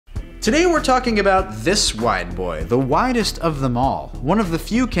Today we're talking about this wide boy, the widest of them all. One of the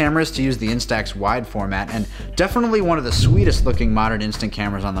few cameras to use the Instax wide format, and definitely one of the sweetest looking modern instant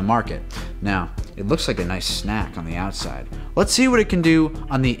cameras on the market. Now, it looks like a nice snack on the outside. Let's see what it can do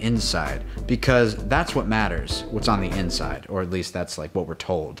on the inside, because that's what matters, what's on the inside, or at least that's like what we're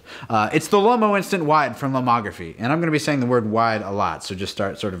told. It's the Lomo'Instant wide from Lomography, and I'm gonna be saying the word wide a lot, so just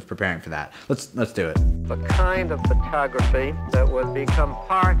start sort of preparing for that. Let's do it. The kind of photography that would become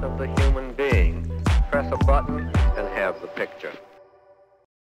part of the human being. Press a button and have the picture.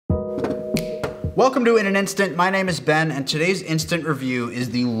 Welcome to In an Instant. My name is Ben, and today's instant review is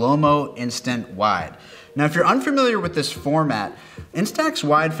the Lomo'Instant wide. Now, if you're unfamiliar with this format, Instax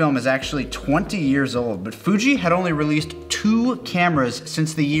wide film is actually 20 years old, but Fuji had only released 2 cameras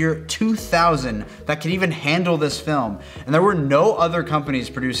since the year 2000 that could even handle this film, and there were no other companies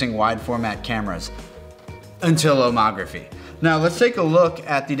producing wide format cameras until Lomography. Now let's take a look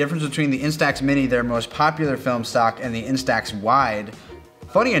at the difference between the Instax Mini, their most popular film stock, and the Instax wide.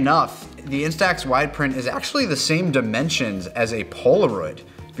 Funny enough, the Instax wide print is actually the same dimensions as a Polaroid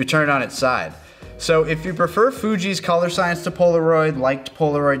if you turn it on its side. So if you prefer Fuji's color science to Polaroid, liked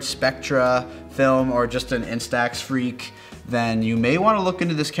Polaroid Spectra film, or just an Instax freak, then you may want to look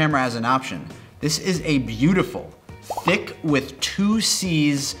into this camera as an option. This is a beautiful, thick with 2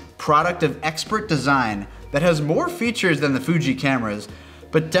 C's product of expert design that has more features than the Fuji cameras,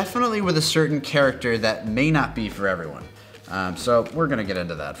 but definitely with a certain character that may not be for everyone. So we're gonna get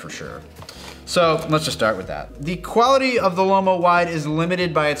into that for sure. So let's just start with that. The quality of the Lomo wide is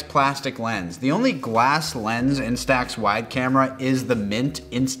limited by its plastic lens. The only glass lens Instax wide camera is the Mint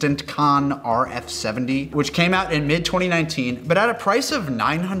Instant Con RF70, which came out in mid-2019, but at a price of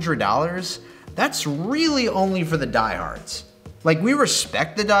 $900, that's really only for the diehards. Like, we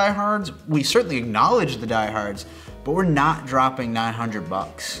respect the diehards, we certainly acknowledge the diehards, but we're not dropping 900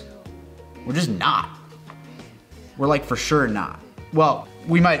 bucks. We're just not. We're like for sure not. Well,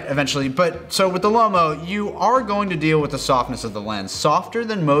 we might eventually, but so with the Lomo, you are going to deal with the softness of the lens, softer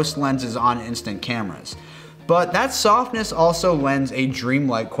than most lenses on instant cameras. But that softness also lends a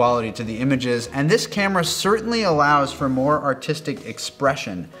dreamlike quality to the images, and this camera certainly allows for more artistic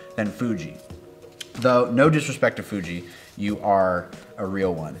expression than Fuji. Though, no disrespect to Fuji, you are a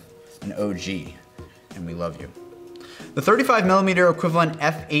real one, an OG, and we love you. The 35mm equivalent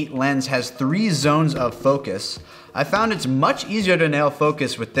f8 lens has 3 zones of focus. I found it's much easier to nail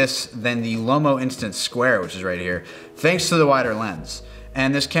focus with this than the Lomo'Instant Square, which is right here, thanks to the wider lens.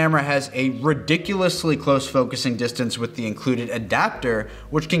 And this camera has a ridiculously close focusing distance with the included adapter,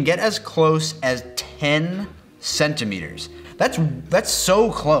 which can get as close as 10 centimeters. That's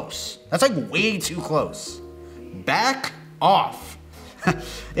so close. That's like way too close. Back off.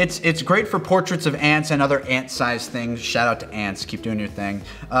 It's great for portraits of ants and other ant-sized things. Shout out to ants, keep doing your thing.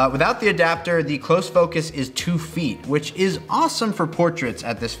 Without the adapter, the close focus is 2 feet, which is awesome for portraits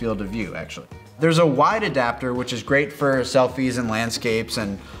at this field of view, actually. There's a wide adapter, which is great for selfies and landscapes,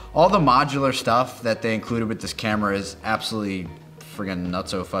 and all the modular stuff that they included with this camera is absolutely friggin'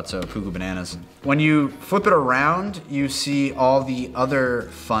 nutso futso cuckoo bananas. When you flip it around, you see all the other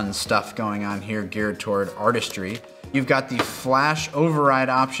fun stuff going on here geared toward artistry. You've got the flash override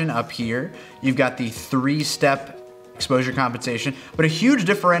option up here. You've got the 3-step exposure compensation, but a huge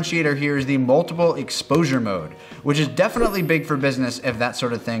differentiator here is the multiple exposure mode, which is definitely big for business if that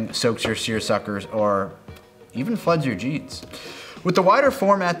sort of thing soaks your seersuckers or even floods your jeans. With the wider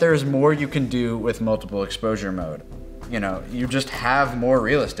format, there's more you can do with multiple exposure mode. You know, you just have more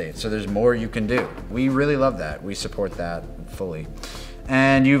real estate, so there's more you can do. We really love that. We support that fully.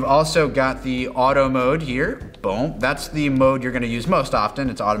 And you've also got the auto mode here. Boom. That's the mode you're going to use most often.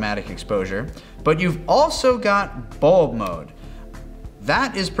 It's automatic exposure. But you've also got bulb mode.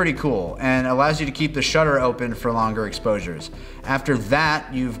 That is pretty cool and allows you to keep the shutter open for longer exposures. After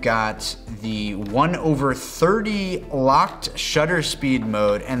that, you've got the 1/30 locked shutter speed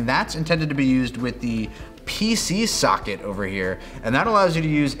mode, and that's intended to be used with the PC socket over here, and that allows you to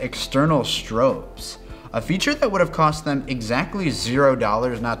use external strobes. A feature that would have cost them exactly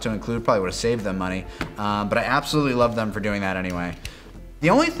 $0 not to include, probably would have saved them money, but I absolutely love them for doing that anyway.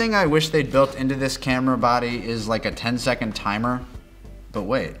 The only thing I wish they'd built into this camera body is like a 10-second timer, but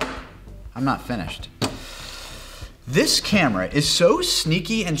wait, I'm not finished. This camera is so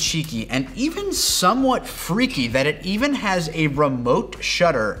sneaky and cheeky and even somewhat freaky that it even has a remote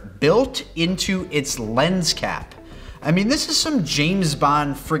shutter built into its lens cap. I mean, this is some James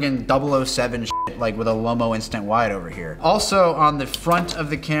Bond friggin' 007 shit, like with a Lomo'Instant wide over here. Also, on the front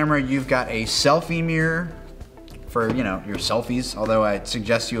of the camera, you've got a selfie mirror for, you know, your selfies, although I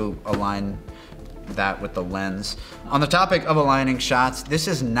suggest you align that with the lens. On the topic of aligning shots, this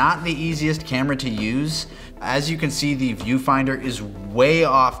is not the easiest camera to use. As you can see, the viewfinder is way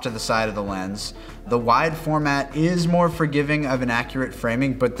off to the side of the lens. The wide format is more forgiving of inaccurate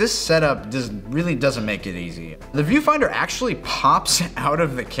framing, but this setup really doesn't make it easy. The viewfinder actually pops out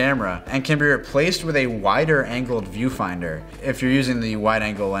of the camera and can be replaced with a wider angled viewfinder if you're using the wide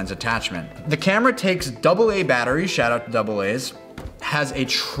angle lens attachment. The camera takes AA batteries, shout out to AA's, has a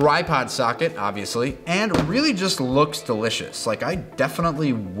tripod socket, obviously, and really just looks delicious. Like, I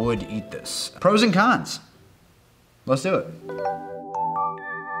definitely would eat this. Pros and cons. Let's do it.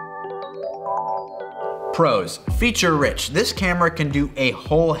 Pros, feature rich. This camera can do a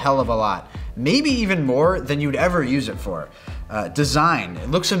whole hell of a lot, maybe even more than you'd ever use it for. Design, it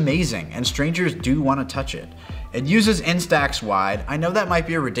looks amazing, and strangers do want to touch it. It uses Instax wide. I know that might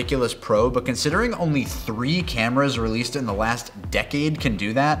be a ridiculous pro, but considering only 3 cameras released in the last decade can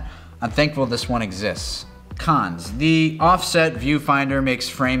do that, I'm thankful this one exists. Cons, the offset viewfinder makes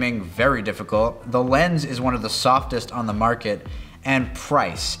framing very difficult. The lens is one of the softest on the market. And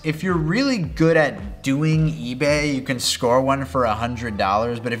price, if you're really good at doing eBay, you can score one for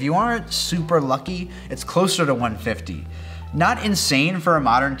 $100, but if you aren't super lucky, it's closer to $150. Not insane for a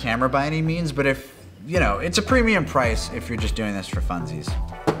modern camera by any means, but if, you know, it's a premium price if you're just doing this for funsies.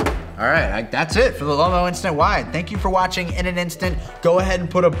 All right, that's it for the Lomo'Instant Wide. Thank you for watching in an instant. Go ahead and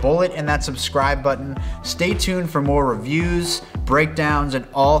put a bullet in that subscribe button. Stay tuned for more reviews, breakdowns, and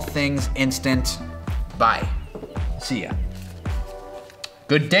all things instant. Bye. See ya.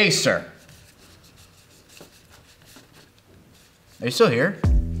 Good day, sir. Are you still here?